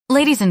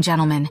Ladies and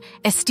gentlemen,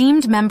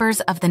 esteemed members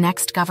of the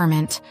next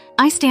government,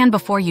 I stand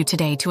before you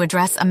today to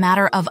address a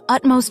matter of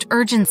utmost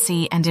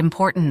urgency and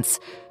importance.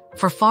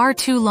 For far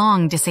too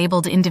long,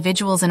 disabled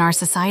individuals in our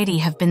society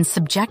have been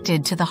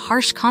subjected to the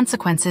harsh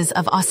consequences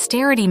of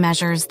austerity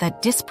measures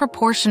that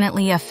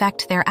disproportionately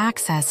affect their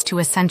access to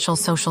essential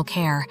social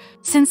care.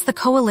 Since the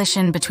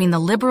coalition between the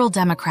Liberal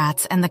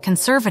Democrats and the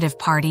Conservative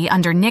Party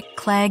under Nick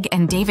Clegg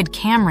and David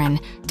Cameron,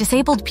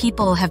 disabled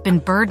people have been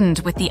burdened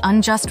with the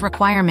unjust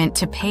requirement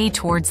to pay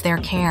towards their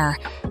care.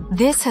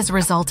 This has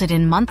resulted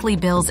in monthly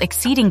bills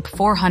exceeding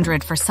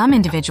 $400 for some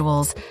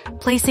individuals,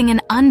 placing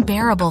an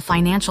unbearable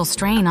financial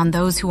strain on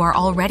those who are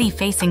already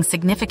facing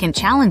significant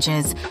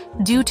challenges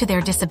due to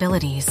their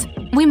disabilities.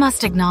 We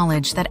must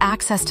acknowledge that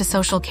access to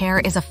social care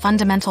is a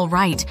fundamental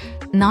right,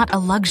 not a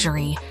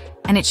luxury,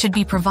 and it should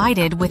be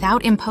provided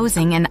without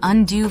imposing an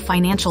undue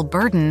financial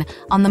burden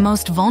on the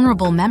most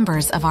vulnerable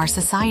members of our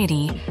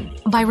society.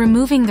 By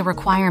removing the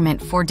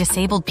requirement for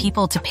disabled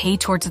people to pay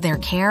towards their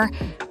care,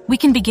 we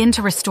can begin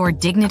to restore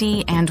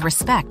dignity and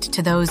respect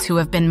to those who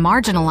have been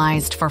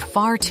marginalized for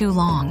far too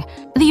long.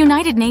 The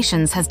United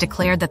Nations has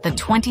declared that the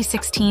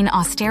 2016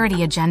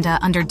 austerity agenda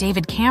under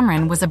David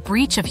Cameron was a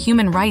breach of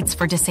human rights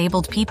for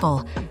disabled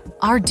people.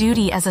 Our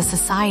duty as a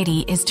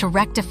society is to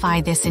rectify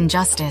this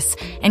injustice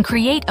and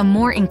create a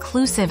more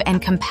inclusive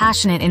and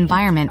compassionate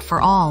environment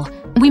for all.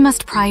 We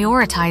must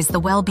prioritize the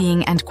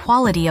well-being and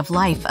quality of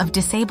life of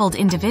disabled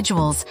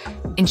individuals,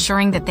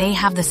 ensuring that they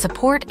have the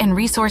support and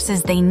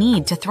resources they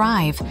need to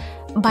thrive.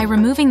 By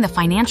removing the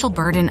financial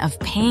burden of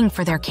paying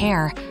for their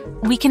care,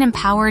 we can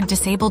empower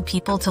disabled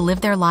people to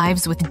live their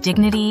lives with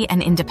dignity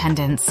and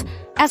independence.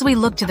 As we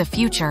look to the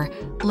future,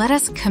 let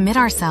us commit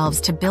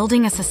ourselves to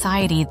building a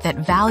society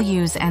that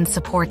values and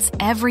supports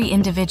every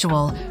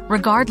individual,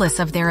 regardless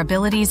of their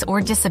abilities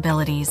or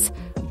disabilities.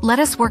 Let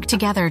us work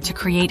together to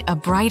create a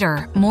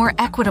brighter, more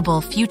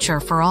equitable future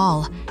for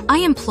all. I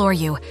implore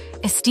you,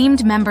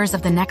 esteemed members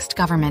of the next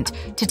government,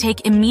 to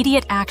take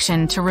immediate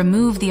action to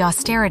remove the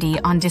austerity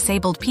on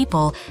disabled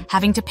people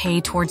having to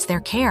pay towards their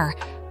care.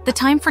 The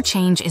time for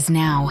change is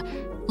now.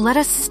 Let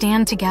us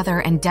stand together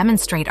and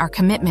demonstrate our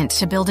commitment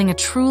to building a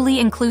truly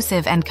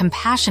inclusive and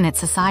compassionate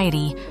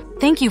society.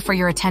 Thank you for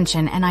your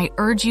attention, and I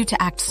urge you to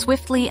act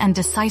swiftly and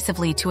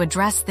decisively to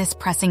address this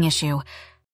pressing issue.